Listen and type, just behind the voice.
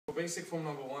basic form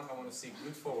number one, I want to see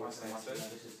good forward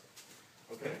stances.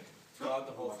 Okay, throughout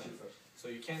the whole thing. So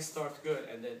you can't start good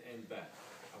and then end bad.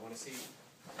 I want to see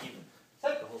even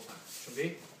the whole time. Should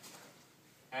be.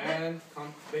 And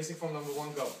come basic form number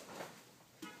one, go.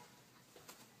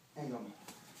 Hang on.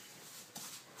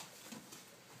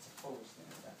 Forward stand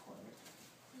that corner,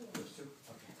 right? Those two?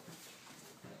 Okay.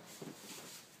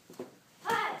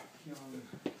 Hyun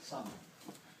Sam.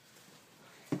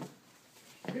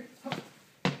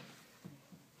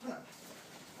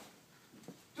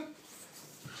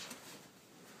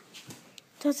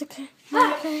 That's okay.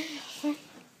 Okay.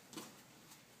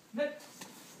 넷.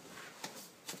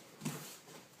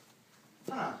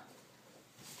 하나.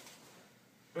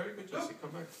 Very good, Jesse.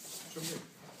 Come back. Should be.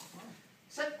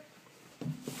 셋.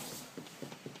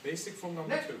 Basic form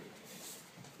number two.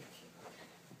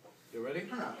 You ready?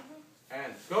 하나.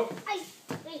 And go.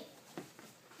 Wait.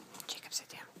 Jacob, sit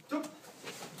down. 뚝.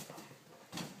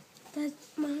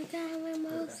 That's my guy with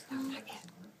most.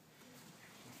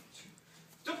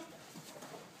 뚝.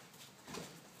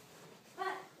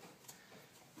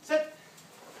 셋.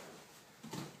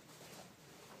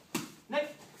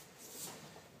 넷.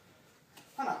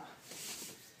 하나.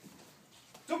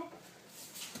 뚝.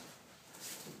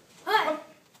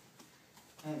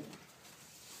 And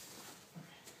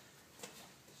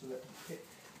so that hit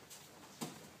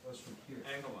goes from here.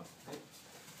 And come on.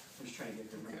 I'm just trying to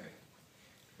get them right. Okay.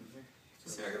 From here.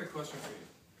 Jesse, I got a question for you.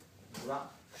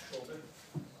 Drop shoulder.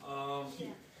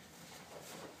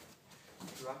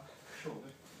 Drop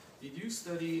shoulder. Did you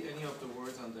study any of the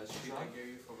words on that sheet I gave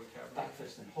you for vocabulary? Back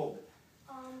fist and hold it.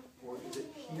 Or is it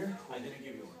here? I didn't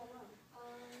give you one.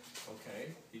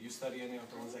 Okay. Did you study any of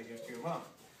the ones I gave to your mom?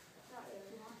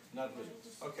 Not really.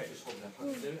 Okay. Just hold that.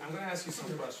 Then I'm going to ask you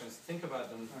some questions. Think about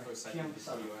them for a second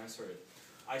before you answer it.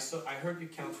 I heard you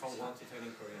count from 1 to 10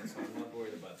 in Korean, so I'm not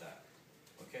worried about that.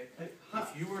 Okay?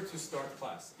 If you were to start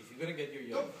class, if you're going to get your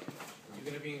yoga, you're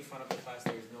going to be in front of the class,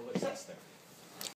 there is nobody else there.